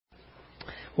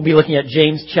We'll be looking at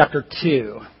James chapter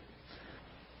 2.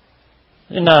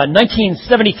 In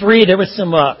 1973, there was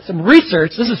some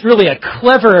research. This is really a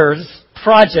clever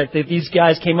project that these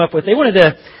guys came up with. They wanted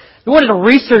to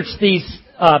research these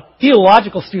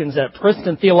theological students at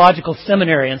Princeton Theological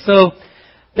Seminary, and so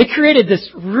they created this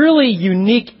really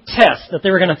unique test that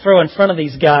they were going to throw in front of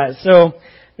these guys.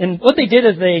 And what they did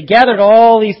is they gathered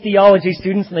all these theology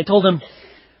students and they told them,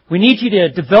 "We need you to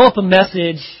develop a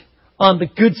message on the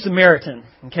Good Samaritan,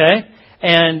 okay?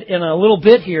 And in a little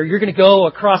bit here, you're going to go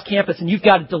across campus and you've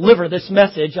got to deliver this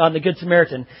message on the Good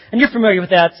Samaritan." And you're familiar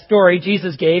with that story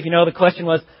Jesus gave. You know, the question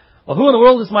was, well, who in the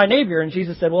world is my neighbor? And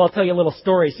Jesus said, well, I'll tell you a little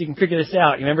story so you can figure this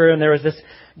out. You remember when there was this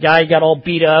guy, he got all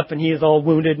beat up and he was all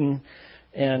wounded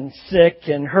and sick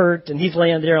and hurt, and he's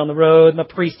laying there on the road, and the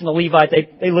priest and the Levite,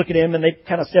 they look at him and they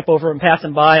kind of step over and pass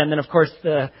him by. And then, of course,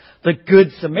 the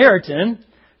Good Samaritan,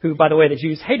 who, by the way, the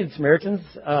Jews hated Samaritans,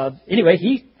 anyway,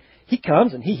 he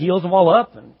comes and he heals them all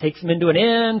up and takes them into an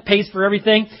inn, pays for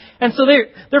everything. And so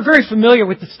they're very familiar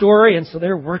with the story, and so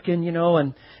they're working,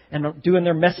 and doing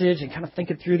their message and kind of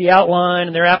thinking through the outline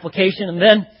and their application. And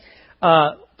then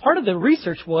part of the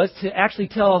research was to actually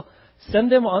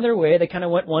send them on their way. They kind of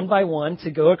went one by one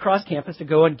to go across campus to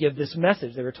go and give this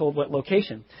message. They were told what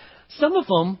location. Some of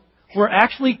them were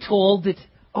actually told that,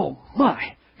 oh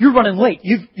my, you're running late.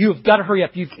 You've got to hurry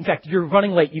up. In fact, you're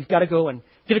running late. You've got to go and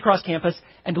get across campus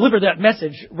and deliver that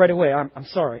message right away. I'm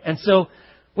sorry. And so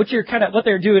what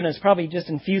they're doing is probably just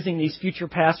infusing these future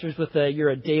pastors with you're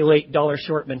a day late, dollar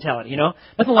short mentality,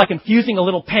 Nothing like infusing a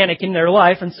little panic in their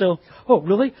life. And so, oh,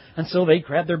 really? And so they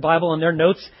grab their Bible and their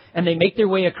notes and they make their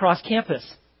way across campus.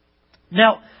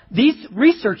 Now, these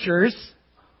researchers,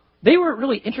 they weren't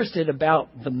really interested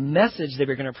about the message they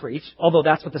were going to preach, although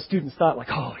that's what the students thought, like,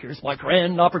 oh, here's my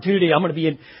grand opportunity. I'm going to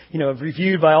be,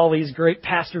 reviewed by all these great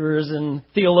pastors and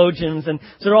theologians. And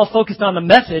so they're all focused on the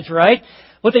message, right?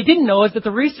 What they didn't know is that the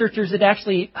researchers had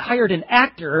actually hired an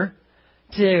actor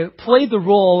to play the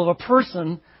role of a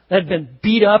person that had been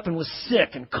beat up and was sick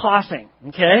and coughing,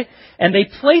 okay? And they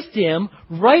placed him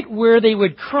right where they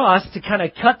would cross to kind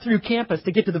of cut through campus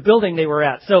to get to the building they were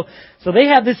at. So they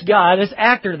had this guy, this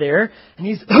actor there, and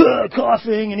he's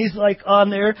coughing, and he's like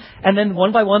on there. And then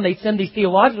one by one, they'd send these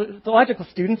theological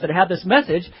students that had this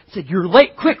message, said, "You're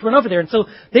late, quick, run over there." And so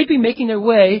they'd be making their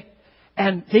way,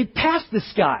 and they'd pass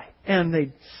this guy. And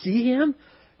they'd see him,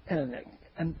 and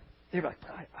they're like,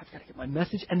 "I've got to get my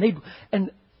message."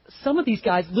 And some of these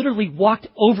guys literally walked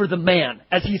over the man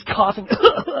as he's coughing,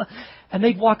 and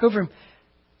they'd walk over him.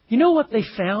 You know what they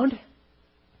found?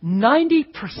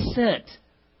 90%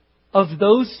 of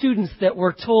those students that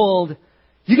were told,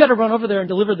 "You got to run over there and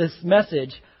deliver this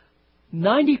message,"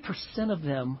 90% of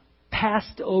them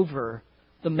passed over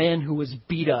the man who was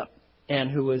beat up and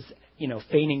who was,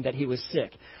 feigning that he was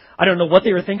sick. I don't know what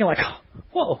they were thinking, like,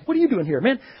 whoa, what are you doing here,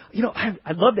 man?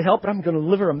 I'd love to help, but I'm going to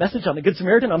deliver a message on the Good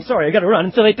Samaritan. I'm sorry, I got to run.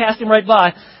 And so they passed him right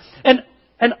by. And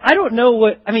I don't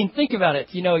know think about it.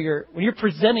 When you're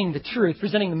presenting the truth,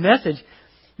 presenting the message,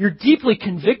 you're deeply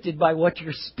convicted by what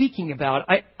you're speaking about.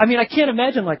 I can't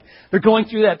imagine, like, they're going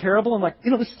through that parable and like,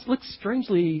 this looks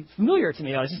strangely familiar to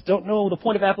me. I just don't know the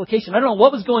point of application. I don't know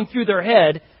what was going through their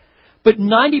head, but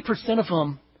 90% of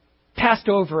them passed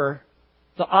over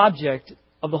the object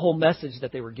of the whole message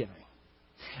that they were giving.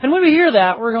 And when we hear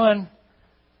that, we're going,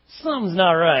 something's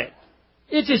not right.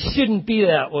 It just shouldn't be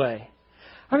that way.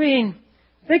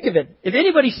 Think of it. If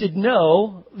anybody should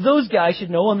know, those guys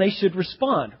should know and they should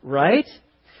respond, right?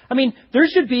 There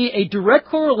should be a direct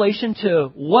correlation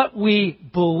to what we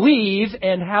believe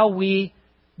and how we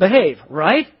behave,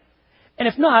 right? And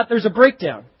if not, there's a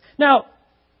breakdown. Now,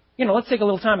 let's take a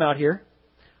little time out here.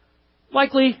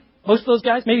 Likely, most of those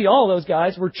guys, maybe all of those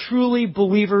guys, were truly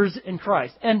believers in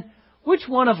Christ. And which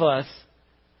one of us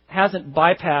hasn't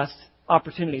bypassed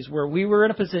opportunities where we were in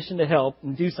a position to help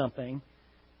and do something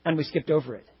and we skipped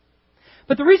over it?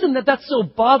 But the reason that that's so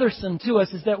bothersome to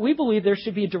us is that we believe there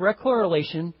should be a direct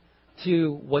correlation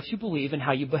to what you believe and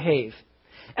how you behave.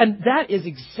 And that is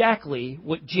exactly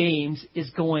what James is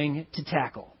going to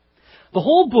tackle. The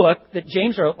whole book that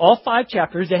James wrote, all 5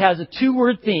 chapters, it has a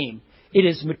 2-word theme. It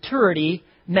is maturity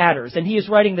matters. And he is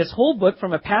writing this whole book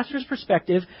from a pastor's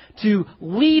perspective to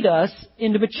lead us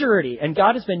into maturity. And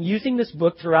God has been using this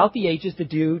book throughout the ages to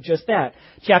do just that.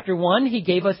 Chapter 1, he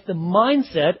gave us the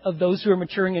mindset of those who are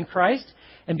maturing in Christ.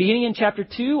 And beginning in chapter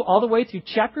 2 all the way through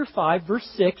chapter 5, verse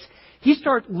 6, he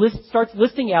starts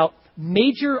listing out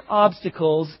major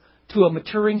obstacles to a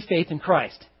maturing faith in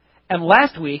Christ. And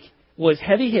last week was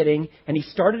heavy hitting, and he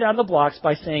started out of the blocks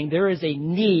by saying there is a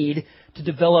need to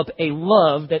develop a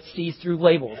love that sees through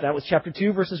labels. That was chapter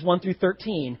 2, verses 1 through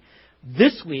 13.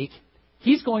 This week,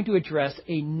 he's going to address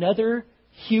another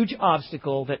huge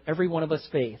obstacle that every one of us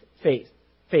face,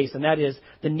 and that is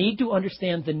the need to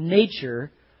understand the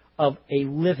nature of a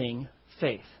living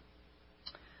faith.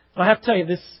 I have to tell you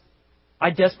this, I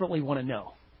desperately want to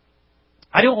know.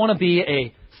 I don't want to be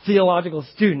a theological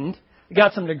student. I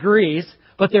got some degrees,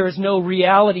 but there is no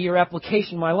reality or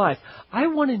application in my life. I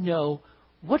want to know,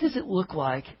 what does it look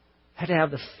like to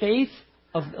have the faith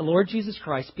of the Lord Jesus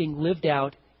Christ being lived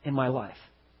out in my life?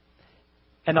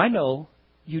 And I know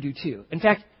you do too. In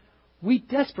fact, we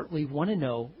desperately want to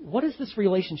know, what is this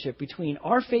relationship between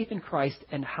our faith in Christ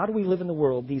and how do we live in the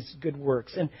world, these good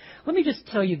works? And let me just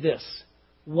tell you this,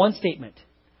 one statement.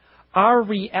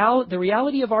 The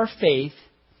reality of our faith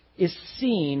is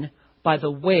seen by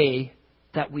the way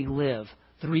that we live.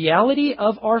 The reality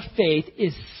of our faith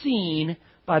is seen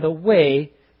by the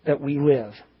way that we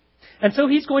live. And so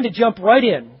he's going to jump right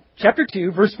in. Chapter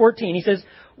 2, verse 14, he says,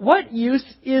 "What use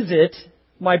is it,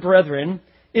 my brethren,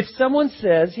 if someone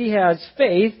says he has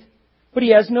faith, but he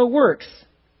has no works?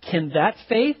 Can that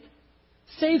faith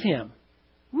save him?"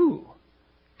 Ooh,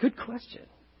 good question.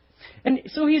 And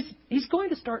so he's going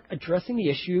to start addressing the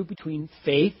issue between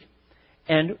faith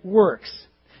and works.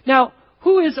 Now,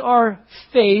 who is our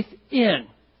faith in?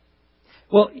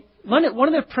 Well, one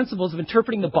of the principles of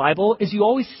interpreting the Bible is you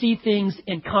always see things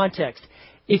in context.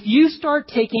 If you start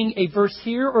taking a verse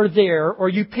here or there, or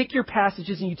you pick your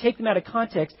passages and you take them out of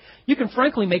context, you can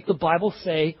frankly make the Bible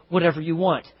say whatever you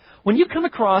want. When you come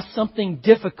across something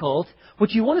difficult, what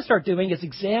you want to start doing is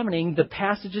examining the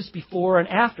passages before and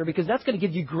after, because that's going to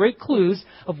give you great clues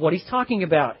of what he's talking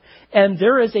about. And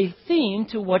there is a theme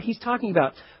to what he's talking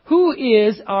about. Who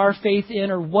is our faith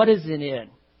in, or what is it in?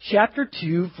 Chapter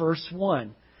 2, verse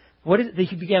 1.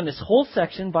 He began this whole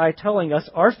section by telling us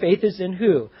our faith is in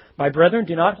who? "My brethren,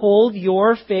 do not hold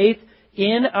your faith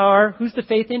in our," who's the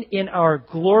faith in? "In our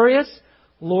glorious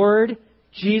Lord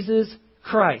Jesus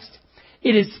Christ."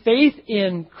 It is faith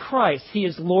in Christ. He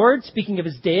is Lord, speaking of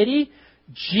his deity.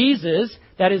 Jesus,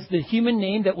 that is the human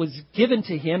name that was given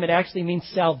to him. It actually means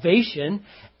salvation.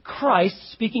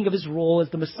 Christ, speaking of his role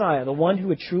as the Messiah, the one who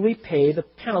would truly pay the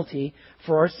penalty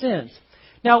for our sins.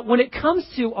 Now, when it comes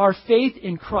to our faith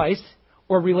in Christ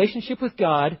or relationship with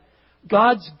God,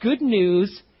 God's good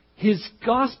news, his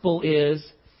gospel is,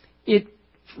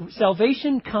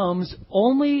 salvation comes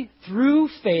only through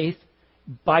faith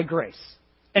by grace.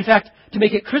 In fact, to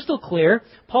make it crystal clear,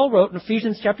 Paul wrote in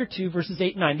Ephesians chapter 2, verses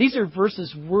 8 and 9. These are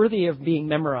verses worthy of being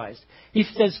memorized. He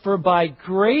says, "For by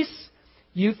grace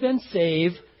you've been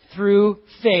saved through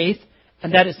faith,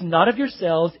 and that is not of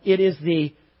yourselves, it is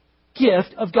the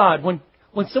gift of God."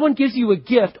 When someone gives you a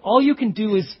gift, all you can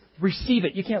do is receive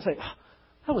it. You can't say, "Oh,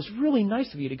 that was really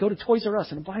nice of you to go to Toys R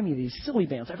Us and buy me these silly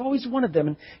bands. I've always wanted them,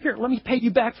 and here, let me pay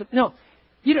you back for..." No,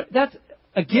 that's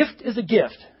a gift is a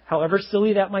gift. However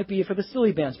silly that might be for the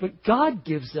silly bands. But God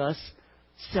gives us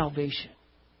salvation.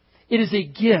 It is a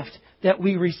gift that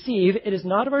we receive. It is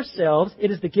not of ourselves.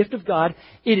 It is the gift of God.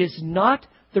 It is not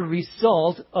the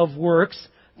result of works,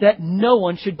 that no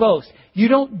one should boast. You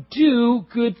don't do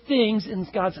good things and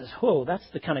God says, "Oh, that's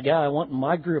the kind of guy I want in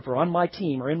my group or on my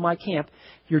team or in my camp.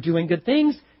 You're doing good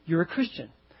things. You're a Christian."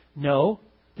 No,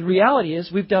 the reality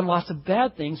is we've done lots of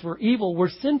bad things. We're evil. We're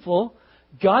sinful.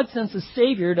 God sends a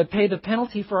Savior to pay the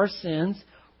penalty for our sins.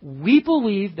 We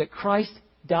believe that Christ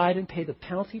died and paid the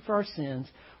penalty for our sins.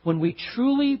 When we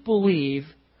truly believe,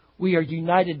 we are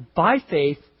united by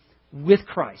faith with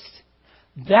Christ.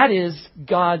 That is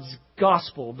God's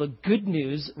gospel, the good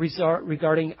news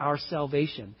regarding our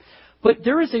salvation. But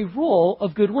there is a role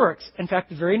of good works. In fact,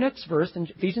 the very next verse, in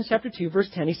Ephesians chapter 2, verse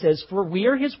 10, he says, "For we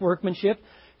are his workmanship,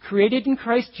 created in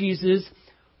Christ Jesus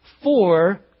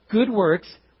for good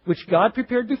works, which God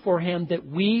prepared beforehand that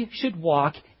we should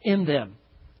walk in them."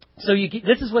 So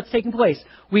this is what's taking place.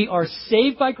 We are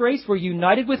saved by grace. We're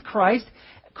united with Christ.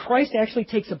 Christ actually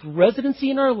takes up residency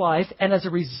in our life. And as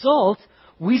a result,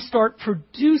 we start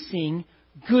producing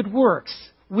good works.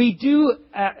 We do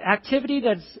activity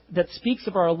that speaks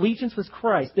of our allegiance with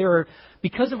Christ.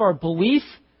 Because of our belief,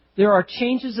 there are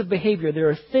changes of behavior. There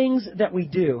are things that we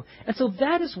do. And so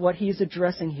that is what he's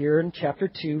addressing here in chapter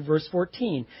 2, verse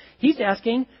 14. He's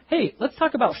asking, hey, let's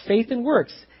talk about faith and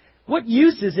works. What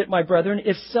use is it, my brethren,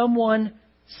 if someone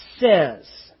says?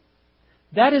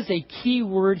 That is a key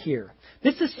word here.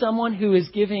 This is someone who is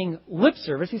giving lip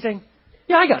service. He's saying,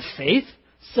 yeah, I got faith.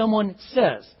 Someone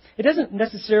says. It doesn't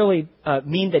necessarily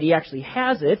mean that he actually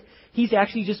has it. He's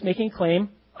actually just making a claim,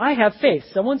 I have faith.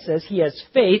 Someone says he has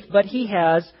faith, but he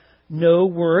has no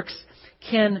works.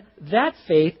 Can that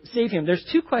faith save him? There's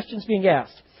two questions being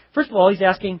asked. First of all, he's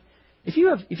asking, If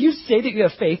you say that you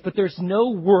have faith, but there's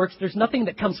no works, there's nothing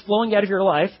that comes flowing out of your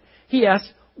life, he asks,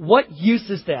 what use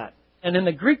is that? And in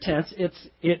the Greek tense,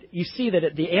 you see that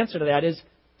the answer to that is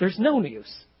there's no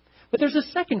use. But there's a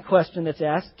second question that's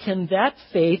asked, can that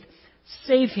faith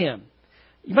save him?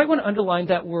 You might want to underline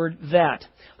that word, that.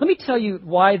 Let me tell you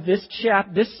why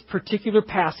this particular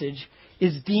passage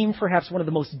is deemed perhaps one of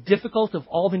the most difficult of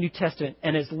all the New Testament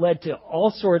and has led to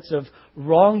all sorts of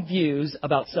wrong views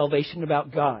about salvation,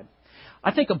 about God.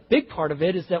 I think a big part of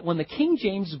it is that when the King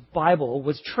James Bible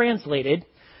was translated,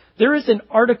 there is an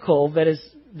article that is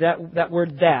that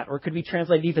word that, or it could be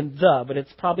translated even the, but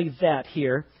it's probably that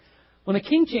here. When the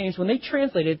King James, when they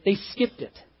translated it, they skipped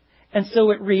it. And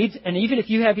so it reads, and even if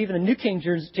you have even the New King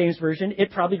James Version,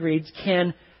 it probably reads,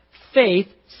 can faith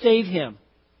save him?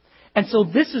 And so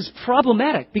this is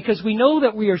problematic because we know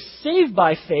that we are saved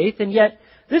by faith, and yet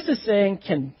this is saying,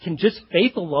 can just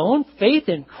faith alone, faith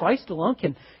in Christ alone,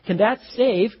 can that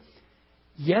save?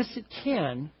 Yes, it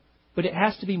can, but it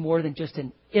has to be more than just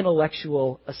an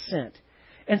intellectual assent.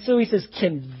 And so he says,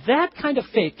 can that kind of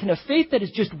faith, can a faith that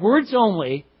is just words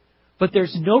only, but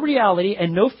there's no reality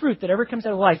and no fruit that ever comes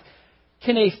out of life,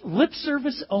 can a lip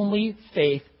service only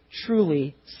faith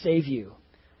truly save you?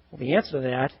 Well, the answer to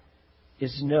that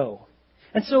is no.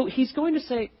 And so he's going to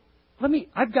say,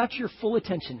 I've got your full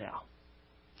attention now.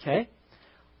 Okay?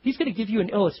 He's going to give you an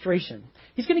illustration.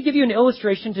 He's going to give you an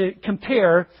illustration to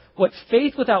compare what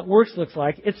faith without works looks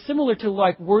like. It's similar to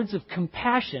like words of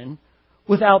compassion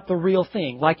without the real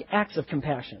thing, like acts of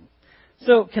compassion.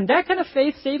 So can that kind of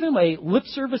faith save him? A lip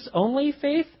service only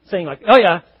faith? Saying like, oh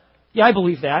yeah, I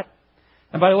believe that.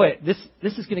 And by the way, this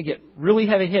is going to get really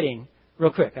heavy hitting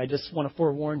real quick. I just want to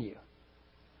forewarn you.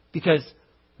 Because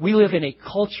we live in a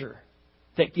culture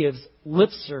that gives lip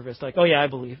service, like, oh yeah, I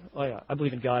believe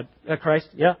in God, Christ,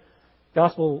 yeah,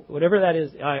 gospel, whatever that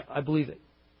is, I believe it.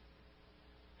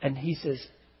 And he says,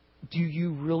 do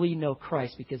you really know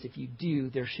Christ? Because if you do,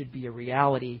 there should be a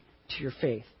reality to your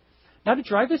faith. Now to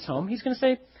drive this home, he's going to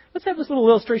say, let's have this little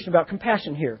illustration about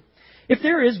compassion here. If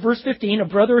there is, verse 15, a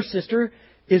brother or sister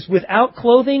is without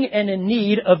clothing and in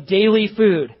need of daily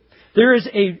food. There is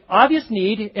an obvious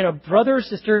need in a brother or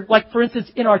sister, like for instance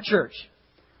in our church.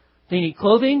 They need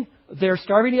clothing, they're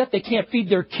starving to death, they can't feed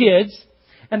their kids,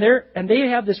 and they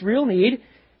have this real need.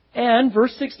 And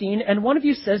verse 16, and one of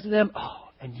you says to them, oh,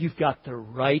 and you've got the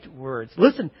right words.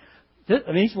 Listen,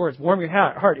 these words warm your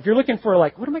heart. If you're looking for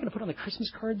like, what am I going to put on the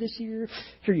Christmas card this year?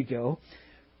 Here you go.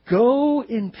 Go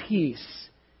in peace,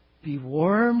 be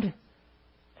warmed,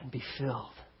 and be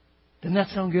filled. Doesn't that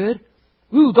sound good?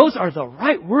 Ooh, those are the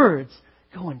right words.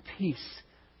 Go in peace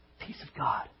of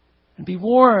God. And be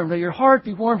warmed, let your heart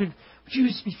be warmed, and would you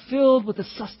just be filled with the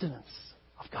sustenance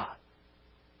of God.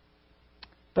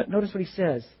 But notice what he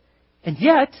says. And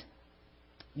yet,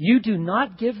 you do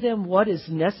not give them what is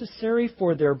necessary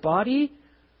for their body.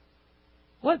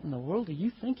 What in the world are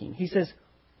you thinking? He says,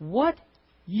 what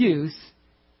use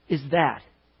is that?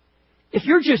 If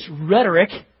you're just rhetoric,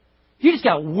 you just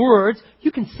got words,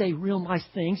 you can say real nice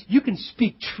things, you can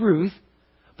speak truth,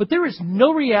 but there is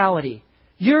no reality.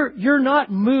 You're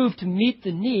not moved to meet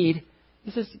the need. He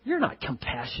says, you're not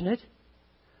compassionate.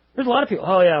 There's a lot of people,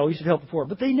 oh yeah, we should help the poor,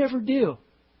 but they never do.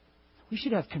 We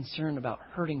should have concern about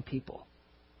hurting people.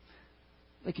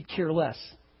 They could care less.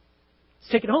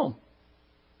 Let's take it home.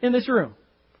 In this room,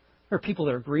 there are people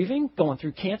that are grieving, going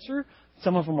through cancer.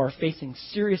 Some of them are facing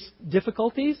serious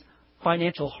difficulties,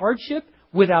 financial hardship,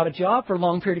 without a job for a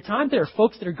long period of time. There are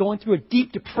folks that are going through a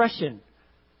deep depression.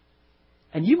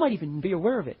 And you might even be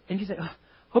aware of it. And you say, oh,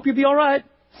 hope you'll be all right.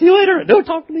 See you later. Don't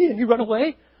talk to me. And you run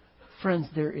away. Friends,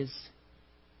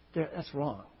 that's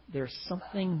wrong. There's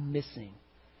something missing.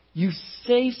 You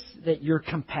say that you're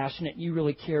compassionate, you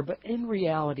really care, but in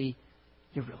reality,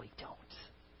 you really don't.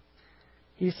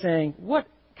 He's saying, what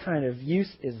kind of use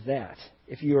is that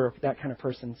if you are that kind of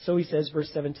person? So he says, verse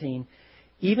 17,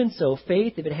 even so,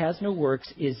 faith, if it has no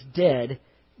works, is dead,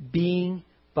 being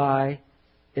by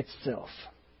itself.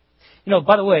 You know,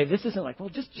 by the way, this isn't like, well,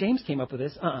 just James came up with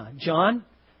this.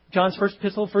 John's first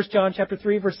epistle, 1 John chapter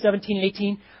 3, verse 17 and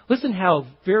 18. Listen how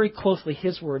very closely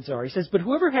his words are. He says, but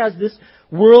whoever has this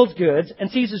world's goods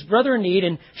and sees his brother in need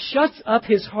and shuts up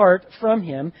his heart from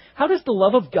him, how does the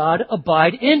love of God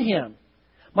abide in him?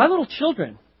 My little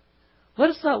children, let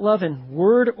us not love in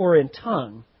word or in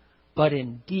tongue, but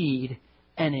in deed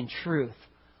and in truth.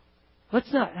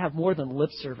 Let's not have more than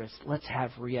lip service. Let's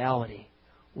have reality.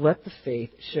 Let the faith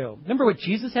show. Remember what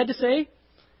Jesus had to say?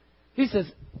 He says,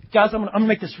 guys, I'm going to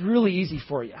make this really easy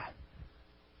for you.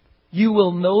 You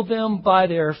will know them by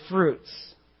their fruits.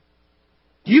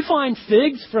 Do you find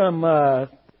figs from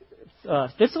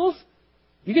thistles?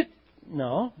 You get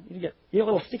No. You get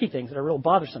little sticky things that are real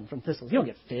bothersome from thistles. You don't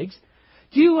get figs.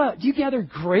 Do you gather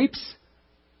grapes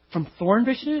from thorn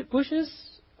bushes?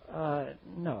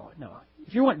 No.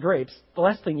 If you want grapes, the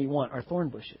last thing you want are thorn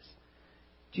bushes.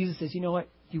 Jesus says, you know what?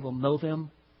 You will know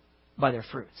them by their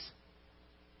fruits.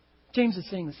 James is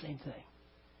saying the same thing.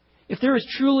 If there is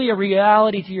truly a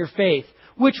reality to your faith,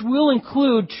 which will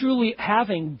include truly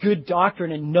having good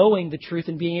doctrine and knowing the truth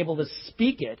and being able to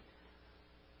speak it,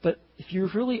 but if you're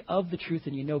really of the truth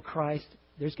and you know Christ,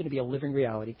 there's going to be a living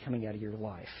reality coming out of your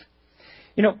life.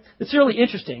 You know, it's really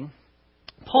interesting.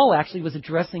 Paul actually was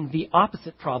addressing the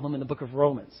opposite problem in the book of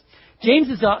Romans. James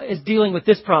is dealing with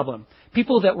this problem.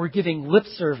 People that were giving lip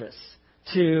service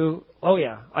to, oh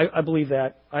yeah, I believe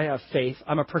that. I have faith.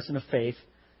 I'm a person of faith.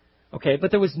 Okay,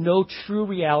 but there was no true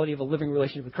reality of a living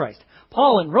relationship with Christ.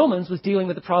 Paul in Romans was dealing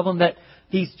with the problem that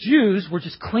these Jews were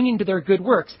just clinging to their good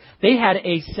works. They had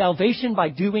a salvation by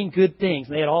doing good things.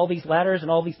 They had all these ladders and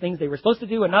all these things they were supposed to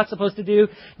do and not supposed to do.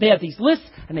 They had these lists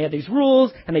and they had these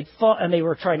rules and they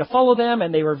were trying to follow them,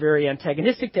 and they were very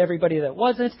antagonistic to everybody that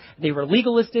wasn't. They were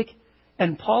legalistic.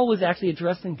 And Paul was actually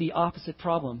addressing the opposite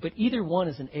problem. But either one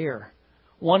is an error.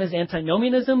 One is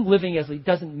antinomianism, living as it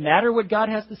doesn't matter what God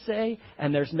has to say,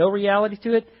 and there's no reality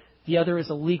to it. The other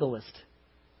is a legalist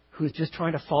who's just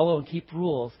trying to follow and keep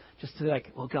rules, just to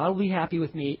like, well, God will be happy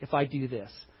with me if I do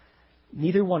this.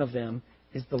 Neither one of them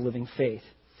is the living faith.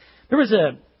 There was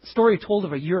a story told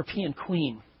of a European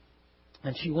queen,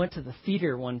 and she went to the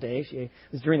theater one day. It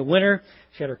was during the winter.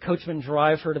 She had her coachman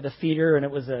drive her to the theater, and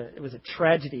it was a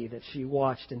tragedy that she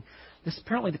watched. And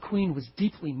apparently the queen was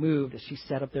deeply moved as she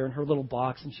sat up there in her little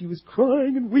box, and she was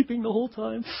crying and weeping the whole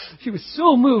time. She was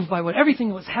so moved by everything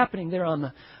that was happening there on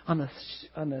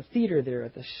the theater there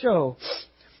at the show.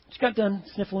 She got done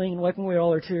sniffling and wiping away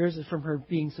all her tears from her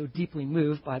being so deeply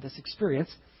moved by this experience.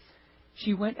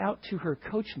 She went out to her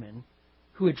coachman,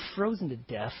 who had frozen to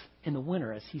death in the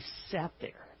winter as he sat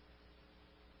there.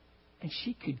 And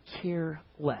she could care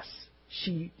less.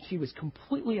 She was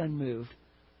completely unmoved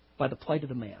by the plight of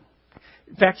the man.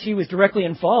 In fact, she was directly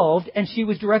involved and she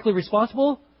was directly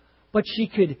responsible, but she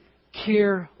could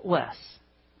care less.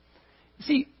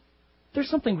 See, there's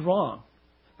something wrong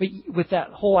with that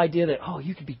whole idea that,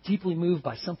 you could be deeply moved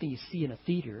by something you see in a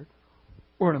theater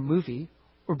or in a movie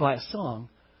or by a song,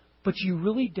 but you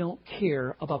really don't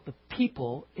care about the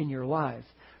people in your lives.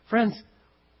 Friends,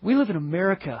 we live in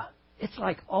America. It's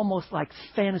almost like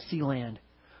fantasy land.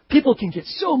 People can get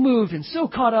so moved and so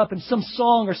caught up in some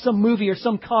song or some movie or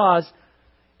some cause,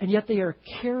 and yet they are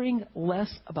caring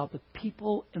less about the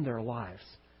people in their lives.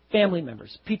 Family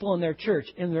members, people in their church,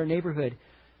 in their neighborhood.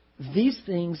 These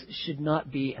things should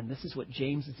not be, and this is what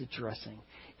James is addressing.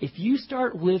 If you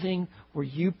start living where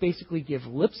you basically give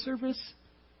lip service,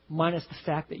 minus the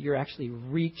fact that you're actually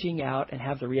reaching out and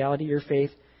have the reality of your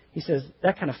faith, he says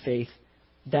that kind of faith,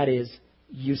 that is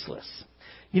useless.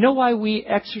 You know why we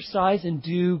exercise and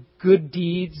do good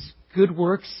deeds, good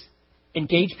works,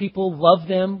 engage people, love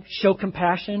them, show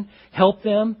compassion, help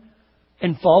them,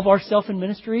 involve ourselves in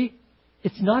ministry?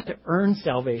 It's not to earn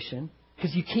salvation,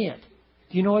 because you can't.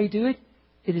 Do you know why you do it?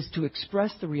 It is to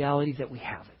express the reality that we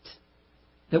have it,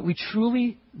 that we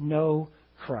truly know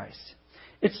Christ.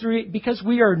 It's because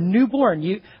we are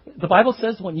newborn. The Bible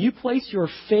says when you place your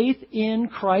faith in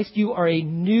Christ, you are a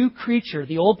new creature.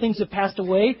 The old things have passed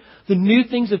away. The new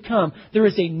things have come. There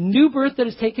is a new birth that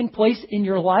has taken place in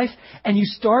your life, and you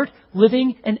start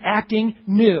living and acting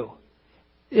new.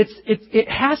 It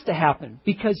has to happen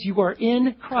because you are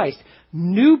in Christ.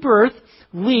 New birth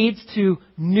leads to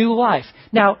new life.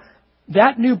 Now,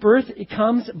 that new birth, it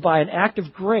comes by an act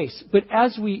of grace. But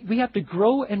as we have to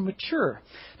grow and mature.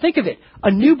 Think of it. A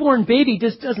newborn baby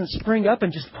just doesn't spring up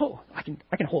and just, I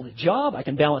can hold a job, I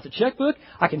can balance a checkbook,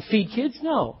 I can feed kids.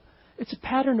 No. It's a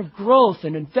pattern of growth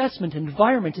and investment and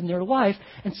environment in their life.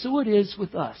 And so it is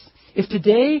with us. If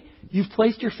today you've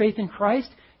placed your faith in Christ,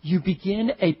 you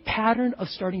begin a pattern of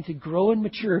starting to grow and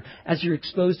mature as you're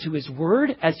exposed to His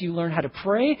Word, as you learn how to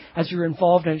pray, as you're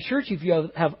involved in a church, if you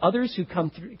have others who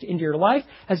come into your life,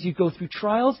 as you go through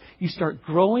trials, you start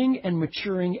growing and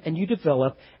maturing and you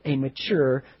develop a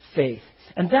mature faith.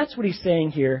 And that's what he's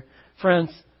saying here.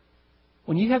 Friends,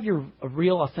 when you have a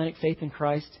real authentic faith in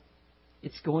Christ,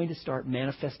 it's going to start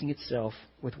manifesting itself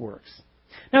with works.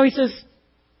 Now he says,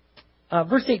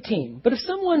 verse 18, but if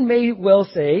someone may well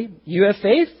say, you have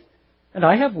faith and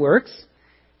I have works,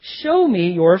 show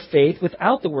me your faith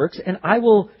without the works and I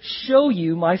will show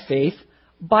you my faith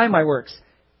by my works.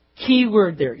 Key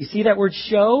word there. You see that word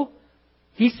show?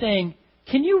 He's saying,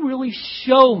 can you really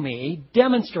show me,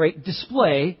 demonstrate,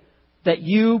 display that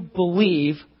you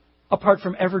believe apart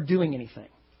from ever doing anything?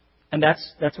 And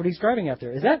that's what he's driving at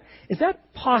there. Is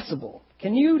that possible?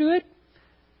 Can you do it?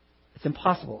 It's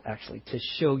impossible, actually, to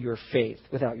show your faith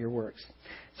without your works.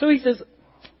 So he says,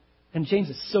 and James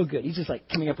is so good. He's just like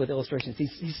coming up with illustrations.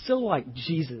 He's so like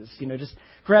Jesus, just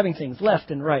grabbing things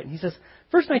left and right. And he says,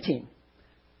 verse 19,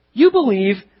 you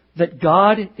believe that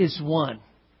God is one.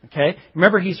 Okay?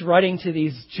 Remember, he's writing to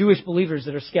these Jewish believers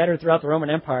that are scattered throughout the Roman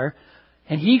Empire.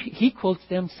 And he quotes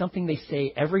them something they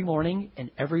say every morning and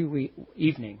every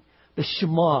evening. The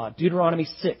Shema, Deuteronomy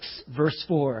 6, verse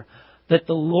 4. That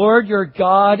the Lord your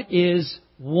God is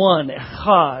one.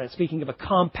 Echad, speaking of a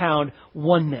compound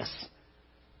oneness.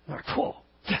 They're like, whoa,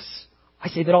 yes. I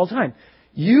say that all the time.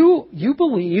 You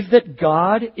believe that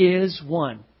God is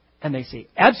one. And they say,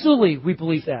 absolutely, we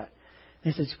believe that.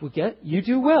 And he says, well, you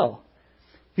do well.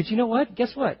 But you know what?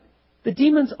 Guess what? The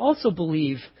demons also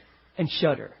believe and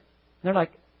shudder. And they're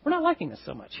like, we're not liking this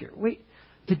so much here. Wait,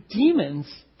 the demons,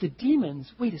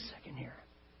 wait a second here.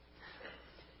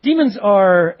 Demons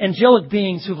are angelic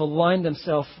beings who have aligned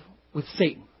themselves with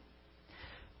Satan.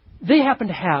 They happen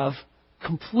to have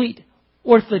complete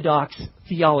orthodox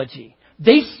theology.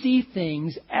 They see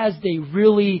things as they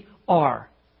really are.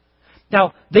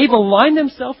 Now, they've aligned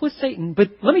themselves with Satan, but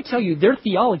let me tell you, their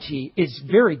theology is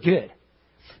very good.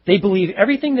 They believe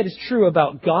everything that is true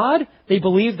about God. They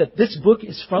believe that this book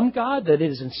is from God, that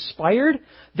it is inspired.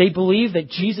 They believe that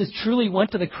Jesus truly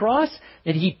went to the cross,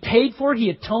 that He paid for it, He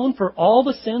atoned for all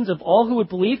the sins of all who would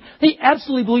believe. They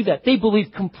absolutely believe that. They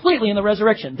believe completely in the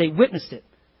resurrection. They witnessed it.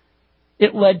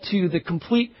 It led to the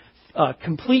complete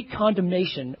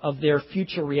condemnation of their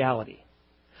future reality.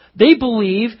 They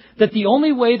believe that the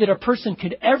only way that a person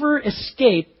could ever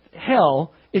escape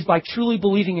hell is by truly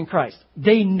believing in Christ.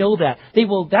 They know that.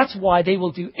 That's why they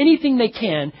will do anything they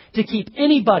can to keep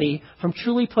anybody from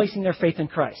truly placing their faith in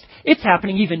Christ. It's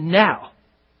happening even now.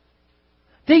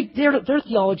 Their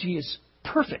theology is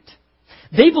perfect.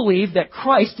 They believe that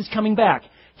Christ is coming back.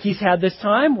 He's had this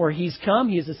time where He's come.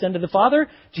 He has ascended to the Father.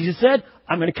 Jesus said,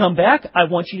 I'm going to come back. I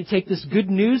want you to take this good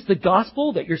news, the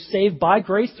gospel, that you're saved by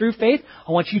grace through faith.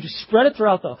 I want you to spread it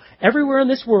throughout everywhere in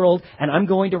this world, and I'm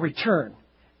going to return.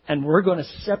 And we're going to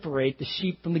separate the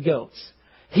sheep from the goats.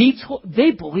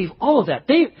 They believe all of that.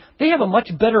 They have a much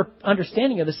better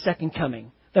understanding of the second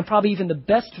coming than probably even the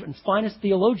best and finest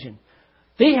theologian.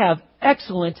 They have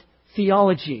excellent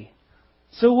theology.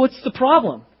 So what's the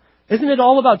problem? Isn't it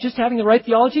all about just having the right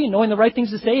theology and knowing the right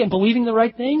things to say and believing the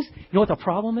right things? You know what the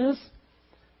problem is?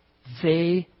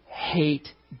 They hate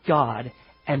God.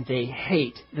 And they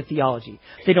hate the theology.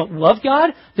 They don't love God.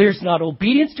 There's not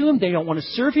obedience to Him. They don't want to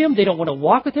serve Him. They don't want to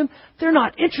walk with Him. They're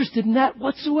not interested in that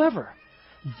whatsoever.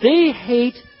 They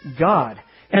hate God.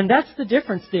 And that's the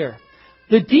difference there.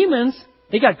 The demons,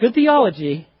 they got good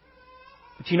theology.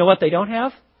 But you know what they don't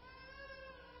have?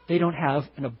 They don't have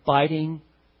an abiding,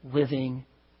 living,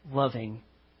 loving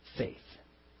faith.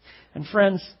 And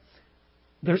friends,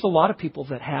 there's a lot of people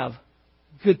that have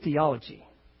good theology.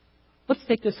 Let's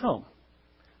take this home.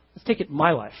 Let's take it in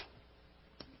my life.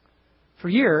 For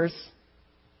years,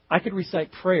 I could recite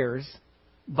prayers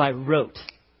by rote.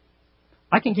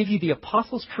 I can give you the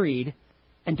Apostles' Creed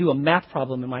and do a math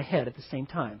problem in my head at the same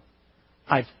time.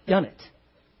 I've done it.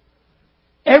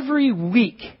 Every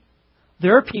week,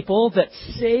 there are people that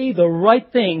say the right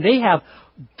thing. They have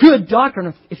good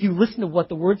doctrine if you listen to what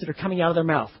the words that are coming out of their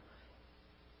mouth.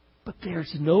 But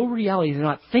there's no reality. They're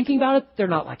not thinking about it. They're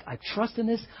not like, I trust in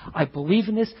this. I believe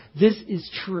in this. This is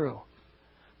true.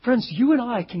 Friends, you and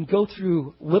I can go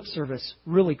through lip service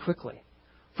really quickly.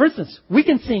 For instance, we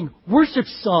can sing worship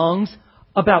songs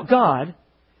about God,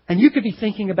 and you could be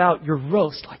thinking about your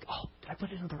roast, like, oh, did I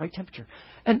put it in the right temperature?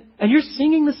 And you're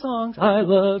singing the songs, I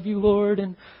love you, Lord,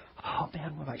 and oh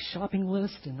man, my shopping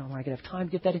list, and am I going to have time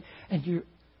to get that in? And you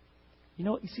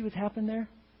know what you see what's happened there?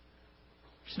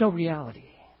 There's no reality.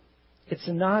 It's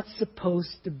not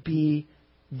supposed to be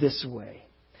this way.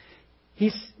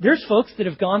 There's folks that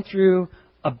have gone through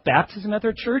a baptism at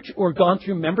their church or gone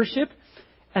through membership,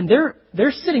 and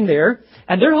they're sitting there,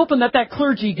 and they're hoping that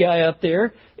clergy guy up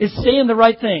there is saying the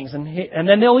right things. And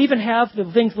then they'll even have the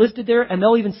things listed there, and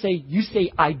they'll even say, you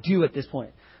say, I do at this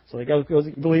point. So they go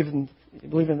believe in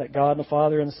that God and the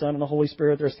Father and the Son and the Holy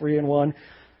Spirit, there's three in one.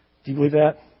 Do you believe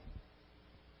that?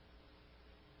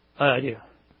 I do.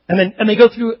 And they go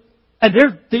through, and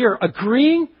they're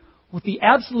agreeing with the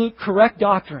absolute correct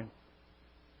doctrine.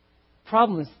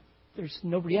 Problem is, there's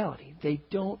no reality. They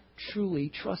don't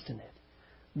truly trust in it.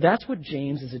 That's what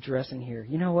James is addressing here.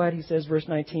 You know what? He says, verse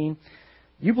 19,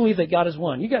 you believe that God is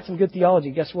one. You got some good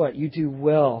theology. Guess what? You do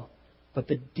well. But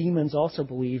the demons also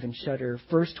believe and shudder.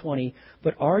 Verse 20,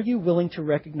 but are you willing to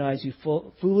recognize, you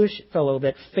foolish fellow,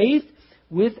 that faith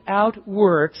without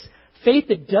works, faith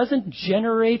that doesn't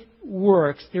generate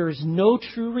works, there is no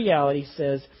true reality,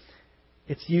 says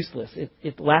it's useless.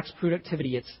 It lacks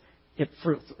productivity. It's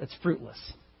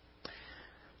fruitless.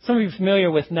 Some of you are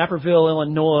familiar with Naperville,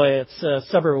 Illinois. It's a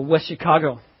suburb of West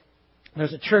Chicago.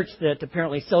 There's a church that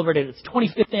apparently celebrated its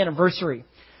 25th anniversary.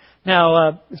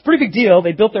 Now, it's a pretty big deal.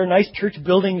 They built their nice church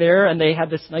building there, and they had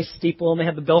this nice steeple, and they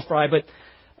had the belfry. But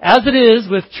as it is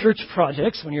with church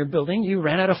projects, when you're building, you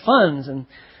ran out of funds, and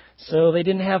so they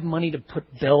didn't have money to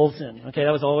put bells in. Okay,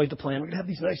 that was always the plan. We're going to have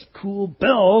these nice, cool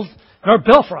bells in our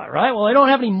belfry, right? Well, they don't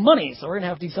have any money, so we're going to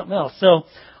have to do something else. So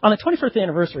on the 21st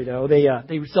anniversary, though,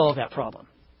 they resolved that problem.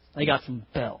 They got some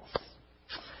bells.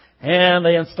 And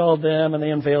they installed them, and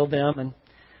they unveiled them. And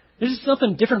there's just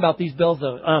something different about these bells,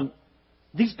 though.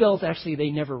 These bells, actually, they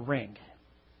never ring.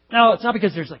 Now, it's not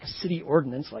because there's like a city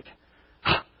ordinance, like,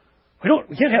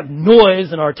 we can't have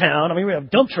noise in our town. I mean, we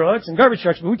have dump trucks and garbage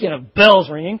trucks, but we can't have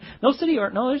bells ringing. No,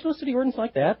 there's no city ordinance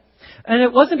like that. And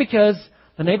it wasn't because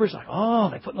the neighbors like,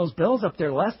 they're putting those bells up there.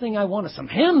 The last thing I want is some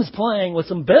hymns playing with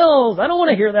some bells. I don't want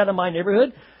to hear that in my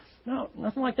neighborhood. No,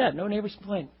 nothing like that. No neighbors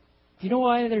complain. Do you know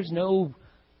why there's no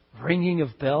ringing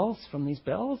of bells from these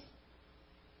bells?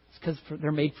 It's because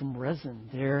they're made from resin.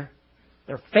 They're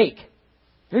fake.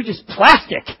 They're just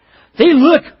plastic. They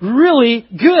look really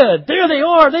good. There they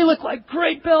are. They look like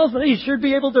great bells, and they should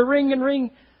be able to ring and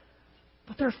ring.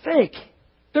 But they're fake.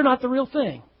 They're not the real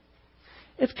thing.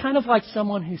 It's kind of like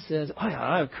someone who says,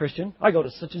 I'm a Christian. I go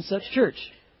to such and such church.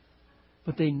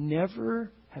 But they never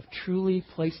have truly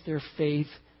placed their faith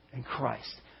in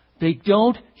Christ. They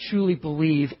don't truly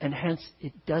believe, and hence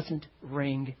it doesn't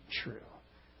ring true.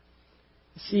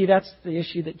 See, that's the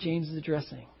issue that James is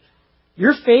addressing.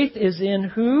 Your faith is in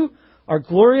who? Our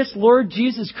glorious Lord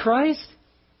Jesus Christ.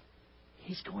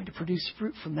 He's going to produce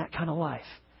fruit from that kind of life.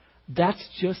 That's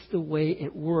just the way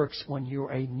it works when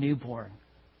you're a newborn,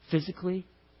 physically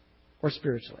or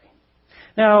spiritually.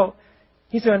 Now,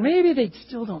 he's saying maybe they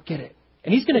still don't get it.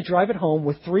 And he's going to drive it home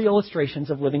with 3 illustrations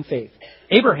of living faith.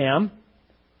 Abraham,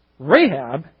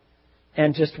 Rahab,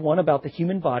 and just one about the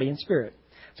human body and spirit.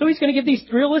 So he's going to give these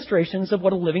 3 illustrations of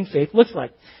what a living faith looks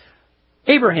like.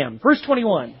 Abraham, verse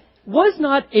 21. Was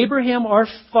not Abraham our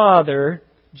father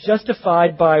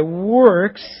justified by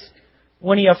works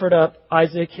when he offered up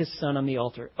Isaac his son on the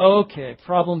altar? Okay,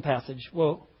 problem passage.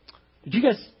 Whoa.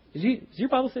 Does your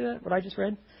Bible say that, what I just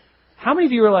read? How many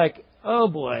of you are like, oh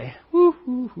boy,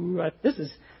 this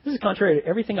is contrary to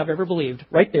everything I've ever believed.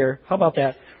 Right there. How about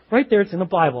that? Right there, it's in the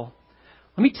Bible.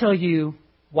 Let me tell you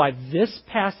why this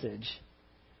passage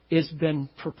has been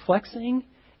perplexing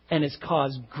and has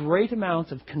caused great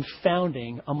amounts of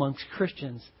confounding amongst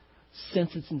Christians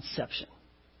since its inception.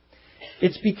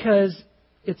 It's because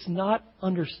it's not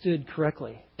understood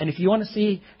correctly. And if you want to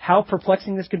see how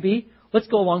perplexing this could be, let's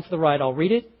go along for the ride. I'll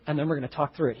read it, and then we're going to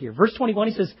talk through it here. Verse 21,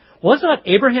 he says, was not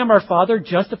Abraham our father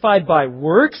justified by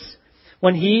works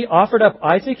when he offered up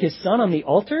Isaac his son on the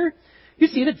altar? You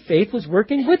see that faith was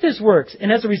working with his works,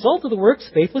 and as a result of the works,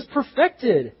 faith was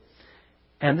perfected.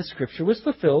 And the scripture was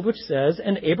fulfilled, which says,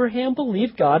 and Abraham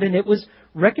believed God, and it was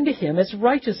reckoned to him as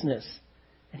righteousness.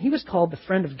 And he was called the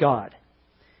friend of God.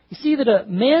 You see that a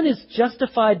man is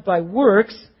justified by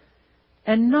works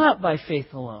and not by faith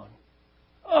alone.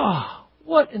 Oh,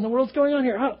 what in the world's going on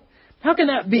here? How can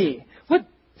that be?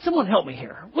 Someone help me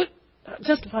here.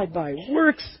 Justified by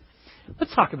works?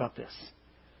 Let's talk about this.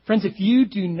 Friends, if you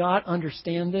do not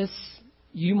understand this,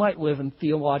 you might live in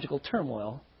theological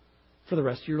turmoil for the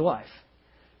rest of your life.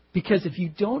 Because if you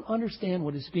don't understand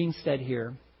what is being said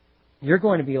here, you're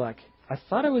going to be like, I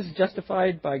thought I was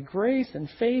justified by grace and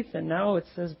faith, and now it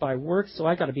says by works, so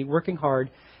I got to be working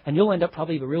hard. And you'll end up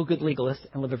probably a real good legalist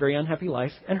and live a very unhappy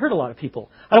life and hurt a lot of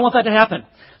people. I don't want that to happen.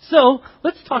 So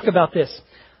let's talk about this.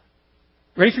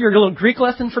 Ready for your little Greek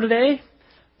lesson for today?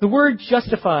 The word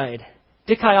justified,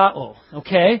 dikaiao,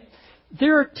 okay?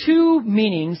 There are 2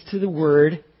 meanings to the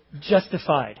word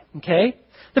justified, okay?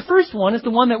 The first one is the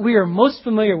one that we are most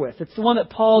familiar with. It's the one that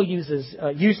Paul uses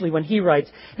usually when he writes.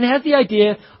 And it has the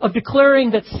idea of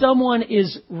declaring that someone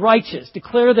is righteous.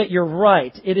 Declare that you're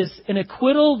right. It is an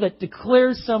acquittal that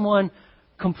declares someone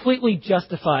completely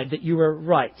justified, that you are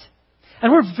right.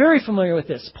 And we're very familiar with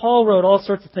this. Paul wrote all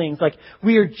sorts of things like,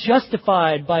 we are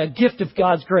justified by a gift of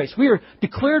God's grace. We are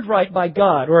declared right by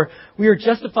God. Or we are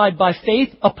justified by faith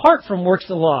apart from works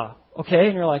of law. Okay,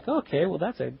 and you're like, okay, well,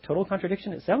 that's a total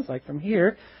contradiction, it sounds like, from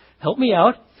here. Help me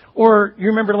out. Or you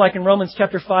remember like in Romans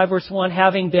chapter 5, verse 1,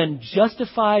 having been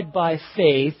justified by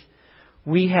faith,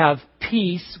 we have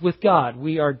peace with God.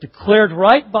 We are declared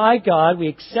right by God. We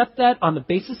accept that on the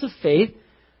basis of faith.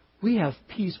 We have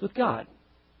peace with God.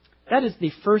 That is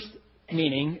the first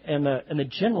meaning and the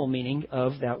general meaning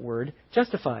of that word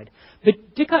justified.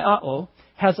 But dikaiao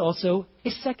has also a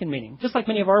second meaning, just like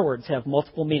many of our words have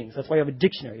multiple meanings. That's why you have a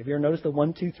dictionary. Have you ever noticed the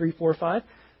 1, 2, 3, 4, 5?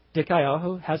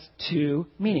 Dikaiao has two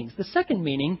meanings. The second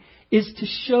meaning is to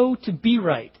show to be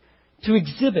right, to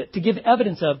exhibit, to give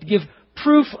evidence of, to give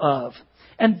proof of.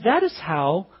 And that is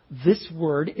how this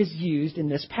word is used in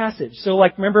this passage. So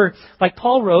remember,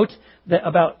 Paul wrote that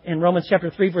about in Romans chapter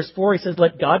 3, verse 4, he says,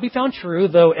 "Let God be found true,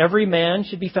 though every man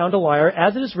should be found a liar,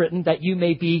 as it is written, that you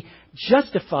may be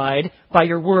justified by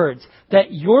your words,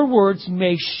 that your words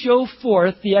may show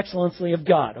forth the excellency of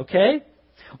God." Okay?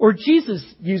 Or Jesus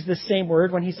used the same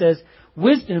word when he says,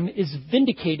 "Wisdom is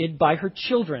vindicated by her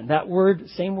children." That word,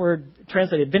 same word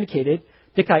translated vindicated,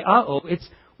 dikaiao, it's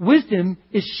wisdom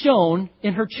is shown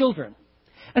in her children.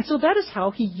 And so that is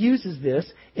how he uses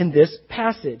this in this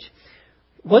passage.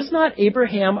 Was not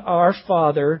Abraham our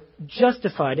father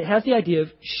justified? It has the idea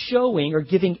of showing or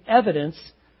giving evidence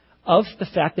of the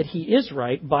fact that he is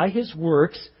right by his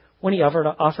works when he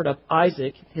offered up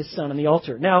Isaac, his son, on the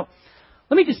altar. Now,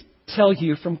 let me just tell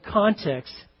you from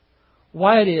context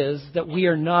why it is that we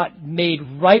are not made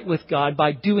right with God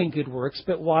by doing good works,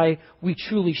 but why we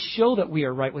truly show that we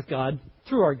are right with God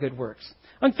through our good works.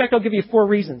 In fact, I'll give you 4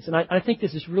 reasons, and I think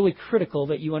this is really critical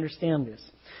that you understand this.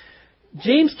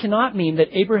 James cannot mean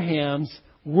that Abraham's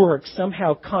works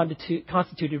somehow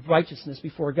constituted righteousness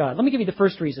before God. Let me give you the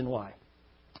first reason why.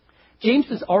 James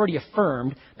has already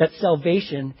affirmed that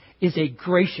salvation is a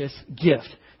gracious gift.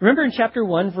 Remember in chapter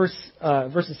 1,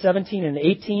 verses 17 and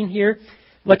 18 here?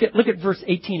 Look at verse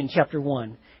 18 in chapter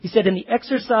 1. He said, "In the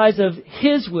exercise of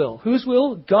His will," whose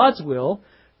will? God's will,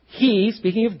 He,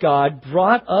 speaking of God,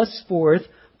 brought us forth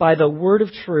by the word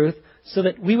of truth so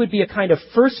that we would be a kind of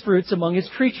first fruits among His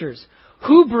creatures.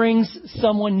 Who brings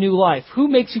someone new life? Who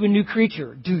makes you a new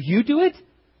creature? Do you do it?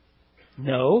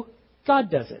 No, God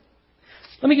does it.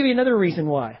 Let me give you another reason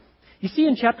why. You see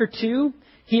in chapter 2,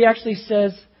 he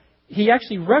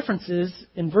actually references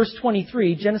in verse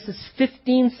 23, Genesis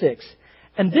 15:6.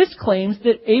 And this claims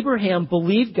that Abraham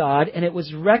believed God and it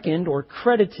was reckoned or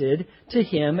credited to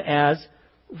him as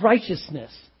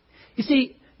righteousness. You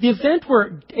see, the event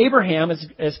where Abraham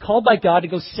is called by God to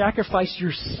go sacrifice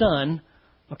your son,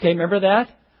 okay, remember that?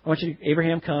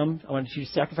 Abraham, come, I want you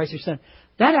to sacrifice your son.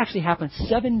 That actually happened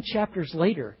 7 chapters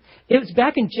later. It was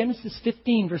back in Genesis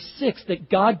 15, verse 6, that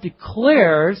God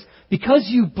declares, because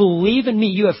you believe in me,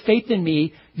 you have faith in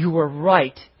me, you are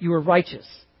right, you are righteous.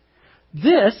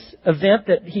 This event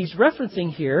that he's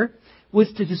referencing here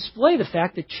was to display the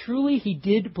fact that truly he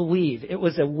did believe. It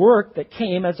was a work that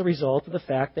came as a result of the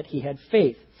fact that he had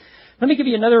faith. Let me give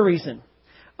you another reason.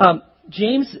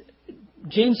 James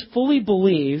fully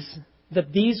believes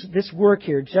that this work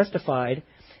here, justified,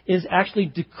 is actually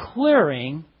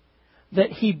declaring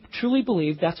that he truly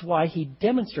believed. That's why he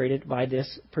demonstrated by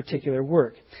this particular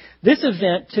work. This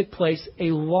event took place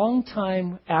a long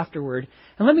time afterward.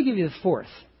 And let me give you the fourth.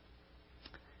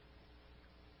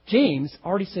 James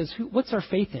already says, what's our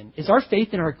faith in? Is our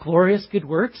faith in our glorious good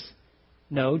works?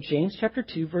 No, James chapter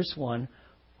 2, verse 1,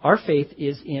 our faith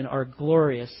is in our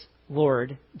glorious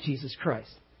Lord Jesus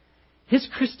Christ. His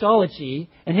Christology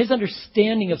and his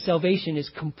understanding of salvation is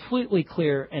completely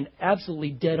clear and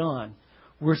absolutely dead on.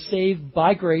 We're saved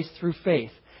by grace through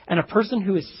faith. And a person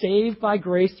who is saved by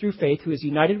grace through faith, who is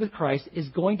united with Christ, is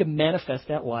going to manifest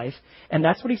that life. And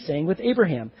that's what he's saying with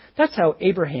Abraham. That's how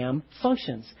Abraham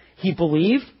functions. He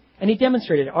believed and he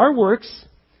demonstrated. Our works,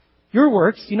 your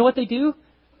works, you know what they do?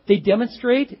 They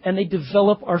demonstrate and they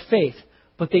develop our faith.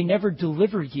 But they never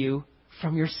deliver you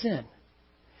from your sin.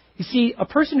 You see, a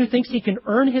person who thinks he can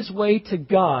earn his way to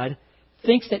God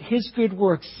thinks that his good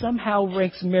works somehow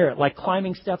ranks merit, like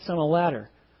climbing steps on a ladder.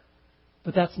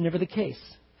 But that's never the case.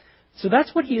 So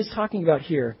that's what he is talking about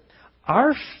here.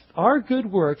 Our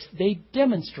good works, they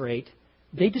demonstrate,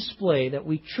 they display that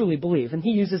we truly believe. And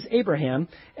he uses Abraham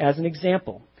as an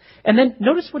example. And then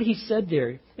notice what he said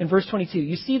there in verse 22.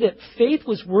 You see that faith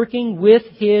was working with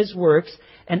his works,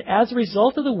 and as a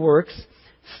result of the works,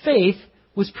 faith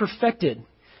was perfected.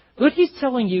 What he's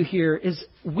telling you here is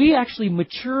we actually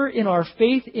mature in our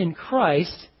faith in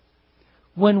Christ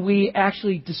when we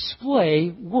actually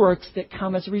display works that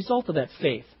come as a result of that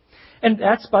faith. And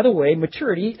that's, by the way,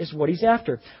 maturity is what he's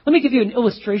after. Let me give you an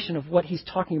illustration of what he's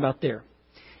talking about there.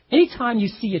 Anytime you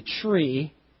see a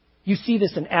tree, you see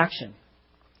this in action.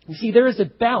 You see, there is a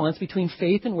balance between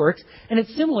faith and works, and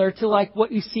it's similar to like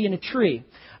what you see in a tree.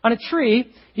 On a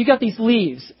tree, you got these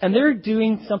leaves, and they're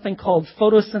doing something called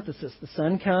photosynthesis. The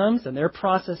sun comes, and they're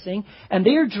processing, and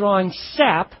they are drawing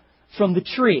sap from the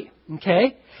tree.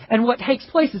 Okay? And what takes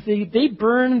place is they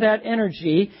burn that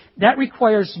energy. That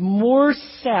requires more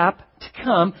sap to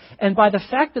come. And by the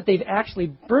fact that they've actually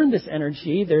burned this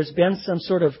energy, there's been some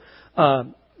sort of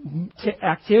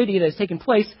activity that has taken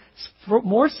place.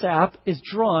 More sap is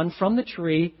drawn from the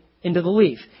tree into the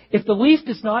leaf. If the leaf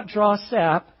does not draw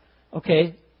sap,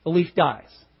 okay, the leaf dies.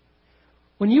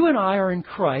 When you and I are in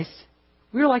Christ,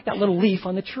 we're like that little leaf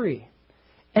on the tree.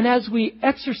 And as we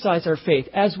exercise our faith,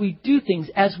 as we do things,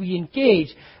 as we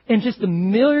engage in just the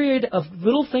myriad of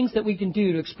little things that we can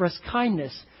do to express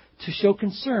kindness, to show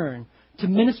concern, to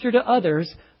minister to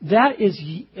others,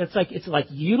 it's like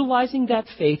utilizing that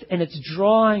faith, and it's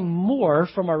drawing more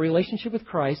from our relationship with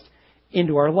Christ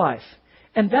into our life.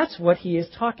 And that's what he is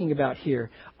talking about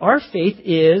here. Our faith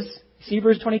is, see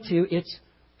verse 22, it's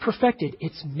perfected.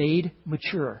 It's made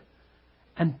mature.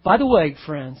 And by the way,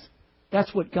 friends,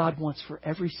 that's what God wants for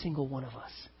every single one of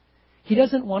us. He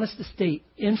doesn't want us to stay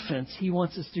infants. He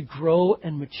wants us to grow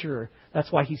and mature.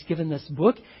 That's why he's given this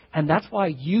book, and that's why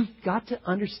you've got to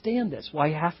understand this.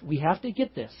 We have to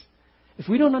get this. If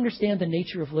we don't understand the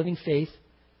nature of living faith,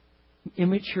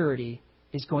 immaturity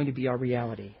is going to be our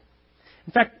reality.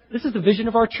 In fact, this is the vision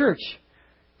of our church.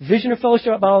 The vision of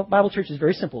Fellowship Bible Church is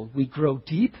very simple. We grow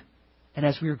deep, and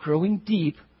as we are growing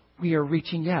deep, we are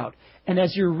reaching out. And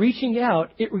as you're reaching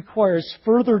out, it requires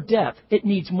further depth. It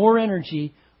needs more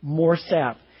energy, more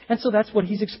sap. And so that's what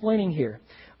he's explaining here.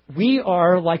 We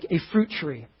are like a fruit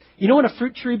tree. You know when a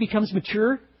fruit tree becomes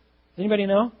mature? Does anybody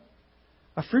know?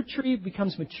 A fruit tree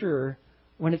becomes mature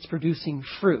when it's producing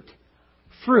fruit.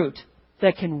 Fruit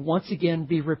that can once again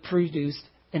be reproduced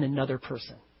in another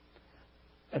person.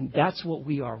 And that's what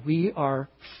we are. We are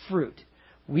fruit.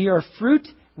 We are fruit.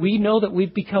 We know that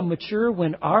we've become mature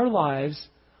when our lives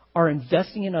are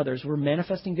investing in others. We're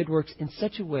manifesting good works in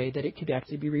such a way that it could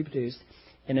actually be reproduced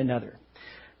in another.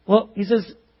 Well, he says,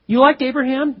 you liked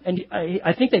Abraham? And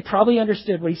I think they probably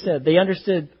understood what he said. They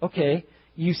understood, okay,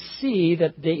 you see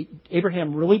that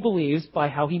Abraham really believes by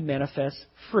how he manifests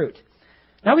fruit.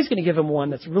 Now he's going to give him one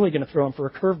that's really going to throw him for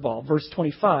a curveball. Verse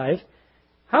 25.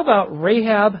 How about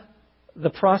Rahab the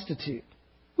prostitute?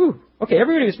 Whew. Okay,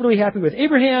 everybody was really happy with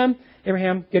Abraham.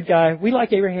 Abraham, good guy. We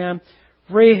like Abraham.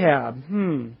 Rahab.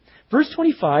 Verse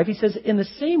 25, he says, in the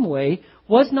same way,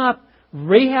 was not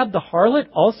Rahab the harlot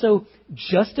also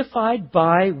justified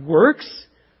by works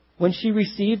when she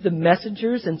received the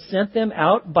messengers and sent them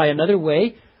out by another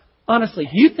way? Honestly,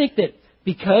 do you think that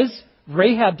because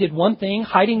Rahab did one thing,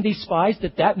 hiding these spies,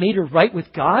 that made her right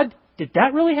with God? Did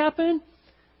that really happen?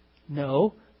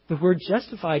 No. The word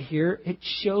justified here, it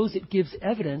gives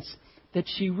evidence that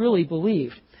she really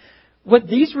believed. What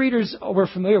these readers were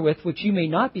familiar with, which you may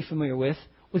not be familiar with,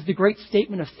 was the great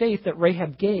statement of faith that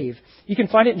Rahab gave. You can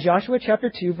find it in Joshua chapter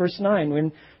 2, verse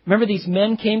 9. Remember these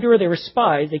men came to her, they were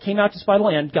spies, they came out to spy the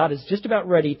land. God is just about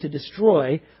ready to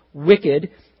destroy the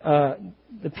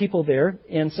people there.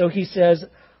 And so he says,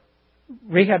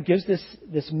 Rahab gives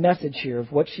this message here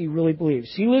of what she really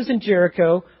believes. She lives in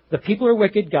Jericho. The people are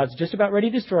wicked. God's just about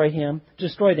ready to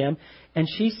destroy them. And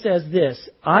she says this,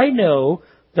 I know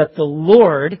that the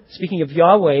Lord, speaking of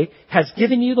Yahweh, has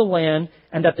given you the land,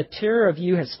 and that the terror of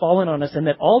you has fallen on us, and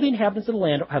that all the inhabitants of the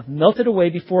land have melted away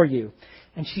before you.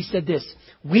 And she said this,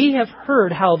 we have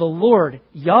heard how the Lord,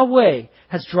 Yahweh,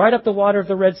 has dried up the water of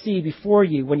the Red Sea before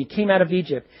you when you came out of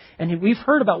Egypt. And we've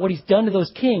heard about what he's done to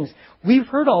those kings. We've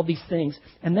heard all these things.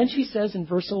 And then she says in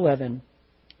verse 11,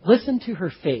 listen to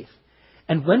her faith.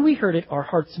 And when we heard it, our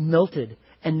hearts melted,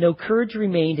 and no courage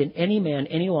remained in any man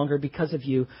any longer because of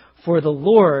you. For the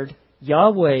Lord,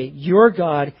 Yahweh, your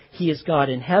God, he is God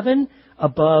in heaven,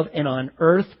 above, and on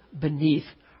earth beneath.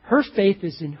 Her faith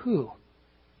is in who?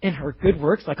 In her good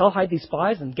works? Like, I'll hide these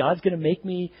spies and God's going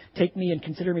to take me and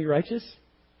consider me righteous?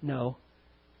 No.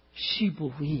 She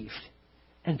believed.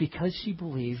 And because she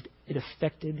believed, it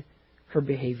affected her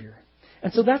behavior.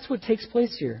 And so that's what takes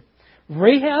place here.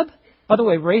 Rahab, by the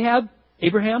way,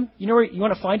 Abraham, you know where you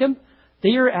want to find him?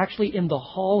 They are actually in the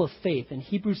hall of faith in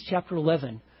Hebrews chapter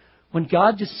 11. When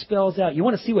God just spells out, you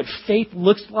want to see what faith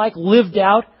looks like, lived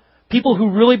out? People who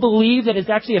really believe that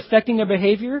it's actually affecting their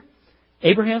behavior?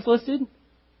 Abraham's listed.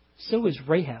 So is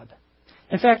Rahab.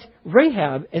 In fact,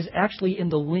 Rahab is actually in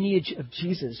the lineage of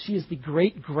Jesus. She is the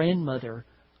great-grandmother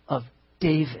of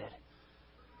David.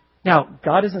 Now,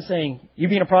 God isn't saying, you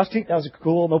being a prostitute, that was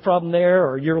cool, no problem there,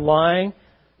 or you're lying.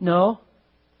 No.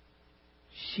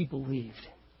 She believed.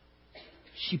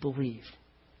 She believed.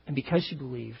 And because she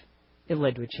believed, it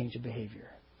led to a change of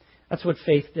behavior. That's what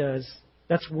faith does.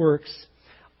 That's works.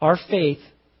 Our faith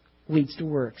leads to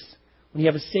works. When you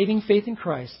have a saving faith in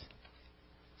Christ,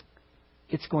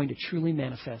 it's going to truly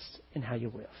manifest in how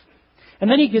you live. And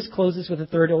then he just closes with a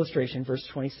third illustration, verse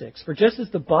 26. For just as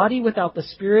the body without the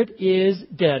spirit is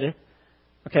dead,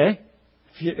 okay?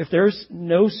 If there's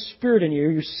no spirit in you,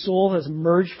 your soul has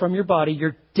emerged from your body,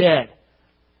 you're dead.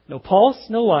 No pulse,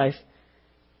 no life.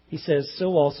 He says,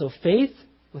 so also faith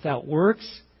without works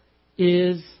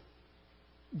is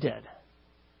dead.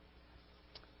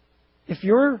 If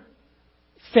your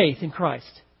faith in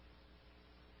Christ,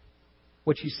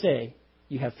 what you say,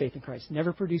 you have faith in Christ,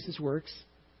 never produces works,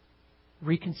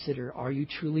 reconsider, are you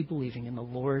truly believing in the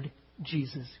Lord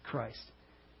Jesus Christ?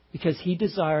 Because He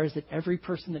desires that every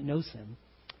person that knows Him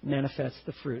manifests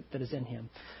the fruit that is in him.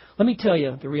 Let me tell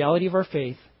you, the reality of our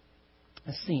faith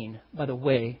is seen by the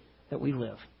way that we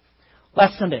live.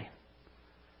 Last Sunday,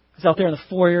 I was out there in the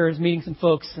foyer, I was meeting some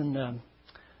folks, and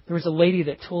there was a lady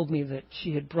that told me that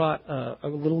she had brought a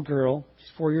little girl,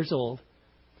 she's 4 years old.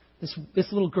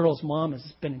 This little girl's mom has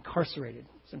been incarcerated,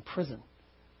 is in prison.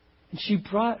 And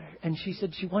she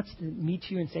said she wants to meet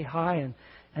you and say hi.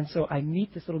 And so I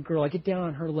meet this little girl. I get down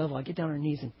on her level. I get down on her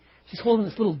knees, and she's holding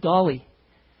this little dolly.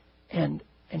 And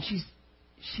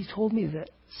she told me that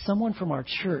someone from our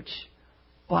church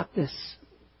bought this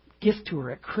gift to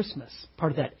her at Christmas,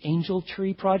 part of that angel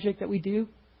tree project that we do.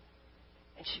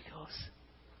 And she goes,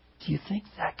 do you think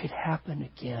that could happen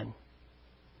again?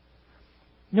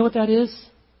 You know what that is?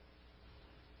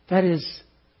 That is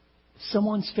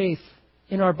someone's faith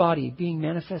in our body being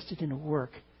manifested in a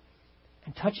work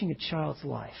and touching a child's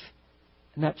life.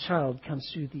 And that child comes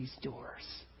through these doors.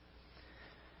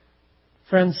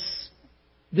 Friends,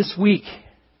 this week,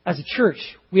 as a church,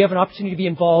 we have an opportunity to be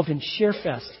involved in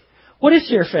ShareFest. What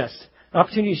is ShareFest? An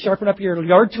opportunity to sharpen up your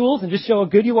yard tools and just show how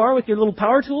good you are with your little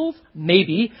power tools?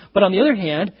 Maybe. But on the other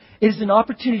hand, it is an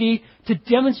opportunity to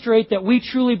demonstrate that we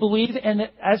truly believe, and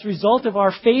that as a result of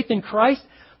our faith in Christ,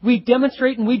 we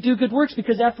demonstrate and we do good works,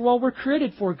 because after all, we're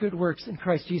created for good works in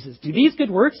Christ Jesus. Do these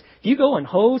good works, do you go and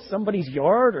hoe somebody's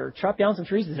yard or chop down some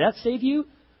trees? Does that save you?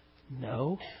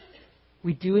 No.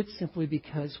 We do it simply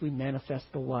because we manifest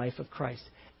the life of Christ.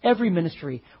 Every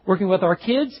ministry, working with our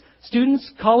kids, students,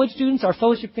 college students, our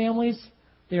fellowship families,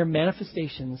 they are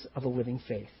manifestations of a living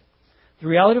faith. The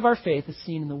reality of our faith is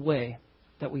seen in the way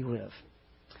that we live.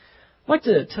 I'd like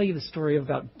to tell you the story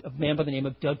about a man by the name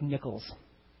of Doug Nichols.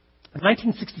 In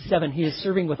 1967, he is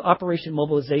serving with Operation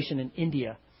Mobilization in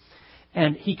India,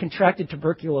 and he contracted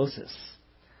tuberculosis.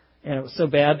 And it was so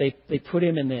bad, they put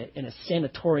him in a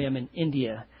sanatorium in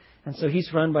India. And so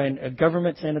he's run by a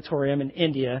government sanatorium in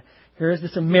India. Here's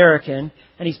this American,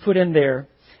 and he's put in there.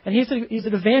 And he's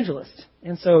an evangelist.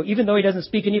 And so even though he doesn't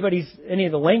speak any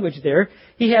of the language there,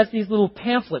 he has these little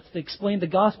pamphlets that explain the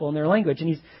gospel in their language.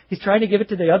 And he's trying to give it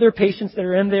to the other patients that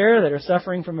are in there that are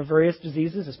suffering from various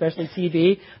diseases, especially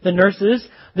TB, the nurses,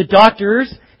 the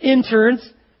doctors, interns,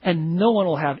 and no one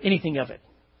will have anything of it.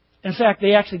 In fact,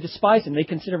 they actually despise him. They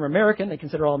consider him American. They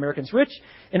consider all Americans rich.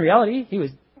 In reality, he was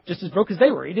just as broke as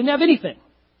they were. He didn't have anything.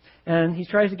 And he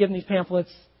tries to give them these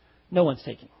pamphlets. No one's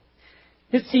taking.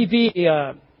 His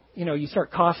TB, you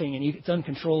start coughing and it's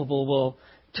uncontrollable. Well,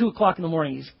 2 o'clock in the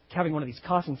morning, he's having one of these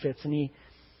coughing fits, and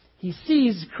he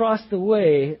sees across the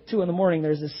way, 2 in the morning,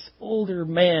 there's this older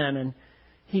man, and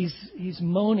he's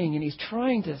moaning, and he's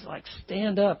trying to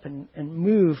stand up and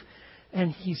move,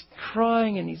 and he's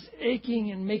crying, and he's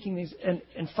aching and making these, and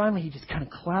finally he just kind of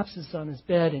collapses on his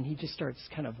bed, and he just starts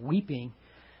kind of weeping.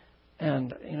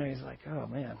 And, he's like, oh,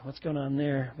 man, what's going on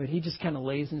there? But he just kind of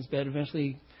lays in his bed,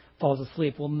 eventually falls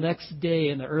asleep. Well, next day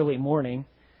in the early morning,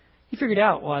 he figured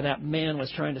out why that man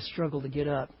was trying to struggle to get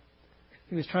up.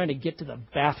 He was trying to get to the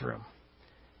bathroom,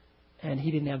 and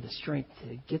he didn't have the strength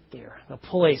to get there. The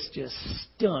place just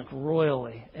stunk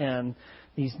royally, and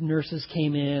these nurses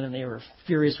came in, and they were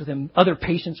furious with him. Other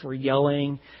patients were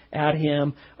yelling at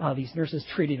him. These nurses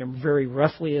treated him very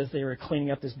roughly as they were cleaning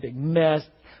up this big mess.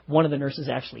 One of the nurses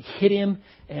actually hit him,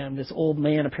 and this old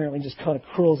man apparently just kind of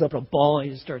curls up a ball, and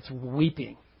he just starts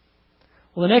weeping.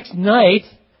 Well, the next night,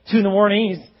 2 in the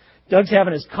morning, Doug's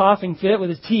having his coughing fit with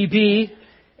his TB,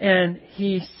 and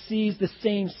he sees the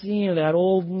same scene of that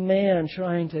old man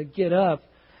trying to get up.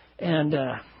 And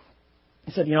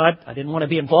he said, I didn't want to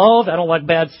be involved. I don't like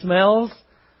bad smells.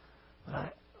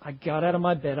 But I got out of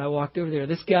my bed. I walked over there.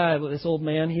 This guy, this old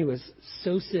man, he was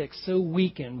so sick, so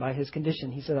weakened by his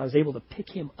condition. He said I was able to pick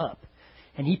him up.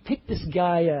 And he picked this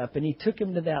guy up, and he took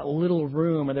him to that little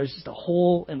room, and there's just a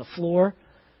hole in the floor.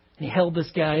 And he held this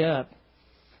guy up.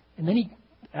 And then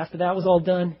after that was all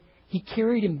done, he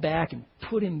carried him back and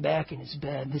put him back in his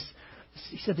bed.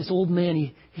 He said this old man,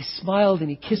 he smiled and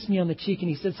he kissed me on the cheek, and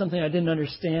he said something I didn't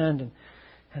understand.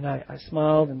 And I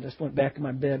smiled and just went back to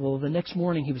my bed. Well, the next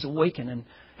morning he was awakened,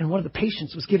 and one of the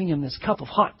patients was giving him this cup of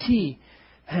hot tea.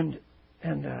 And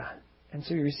And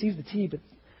so he receives the tea, but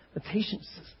the patient,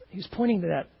 he was pointing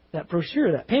to that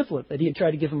brochure, that pamphlet that he had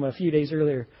tried to give him a few days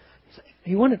earlier.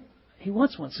 He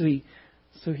wants one.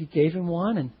 So he gave him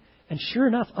one, and sure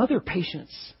enough, other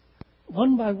patients,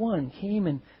 one by one, came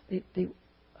and they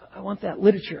I want that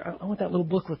literature. I want that little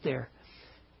booklet there.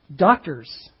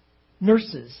 Doctors,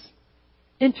 nurses,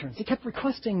 interns, they kept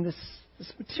requesting this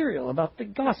material about the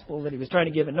gospel that he was trying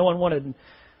to give, and no one wanted. And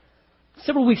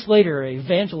several weeks later, an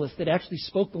evangelist that actually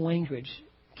spoke the language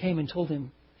came and told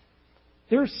him,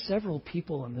 there are several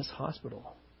people in this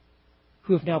hospital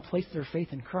who have now placed their faith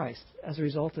in Christ as a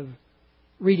result of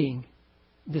reading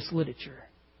this literature.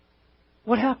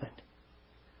 What happened?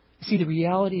 You see, the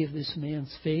reality of this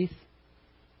man's faith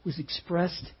was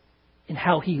expressed in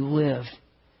how he lived.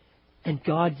 And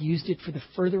God used it for the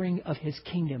furthering of His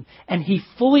kingdom. And He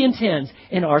fully intends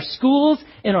in our schools,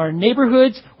 in our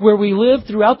neighborhoods, where we live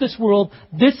throughout this world,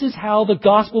 this is how the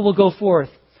gospel will go forth.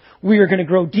 We are going to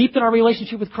grow deep in our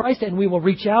relationship with Christ, and we will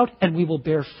reach out and we will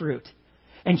bear fruit.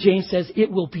 And James says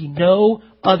it will be no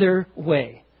other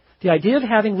way. The idea of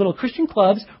having little Christian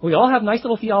clubs, where we all have nice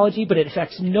little theology, but it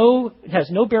has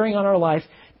no bearing on our life,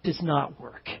 does not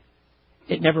work.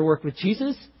 It never worked with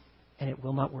Jesus, and it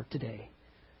will not work today.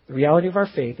 The reality of our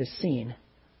faith is seen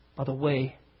by the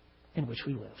way in which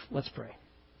we live. Let's pray.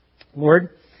 Lord,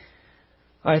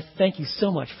 I thank You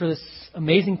so much for this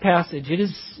amazing passage. It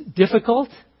is difficult,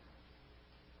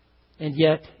 and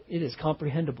yet it is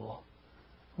comprehensible.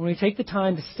 When we take the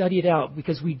time to study it out,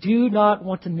 because we do not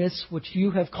want to miss what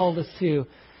You have called us to.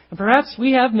 And perhaps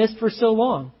we have missed for so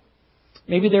long.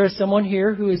 Maybe there is someone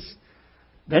here who has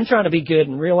been trying to be good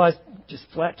and realized just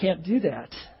flat can't do that.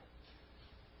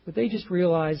 Would they just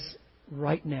realize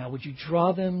right now, would You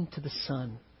draw them to the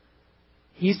Son?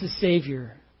 He's the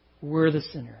Savior. We're the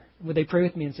sinner. Would they pray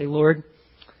with me and say, Lord,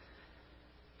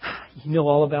 You know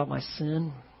all about my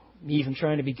sin, me even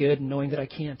trying to be good and knowing that I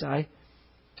can't.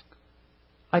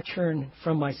 I turn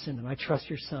from my sin and I trust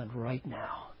Your Son right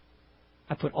now.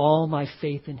 I put all my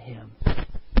faith in Him.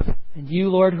 And You,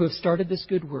 Lord, who have started this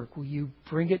good work, will You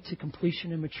bring it to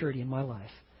completion and maturity in my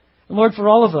life? And Lord, for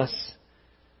all of us,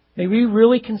 may we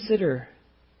really consider,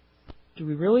 do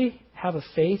we really have a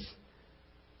faith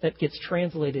that gets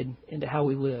translated into how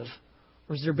we live?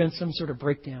 Or has there been some sort of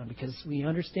breakdown? Because we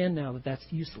understand now that that's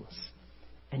useless.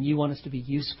 And You want us to be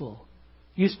useful.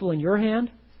 Useful in Your hand,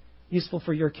 useful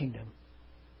for Your kingdom.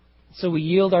 So we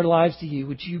yield our lives to You.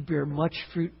 Would You bear much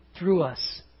fruit through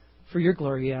us? For Your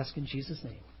glory, we ask in Jesus'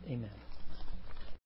 name. Amen.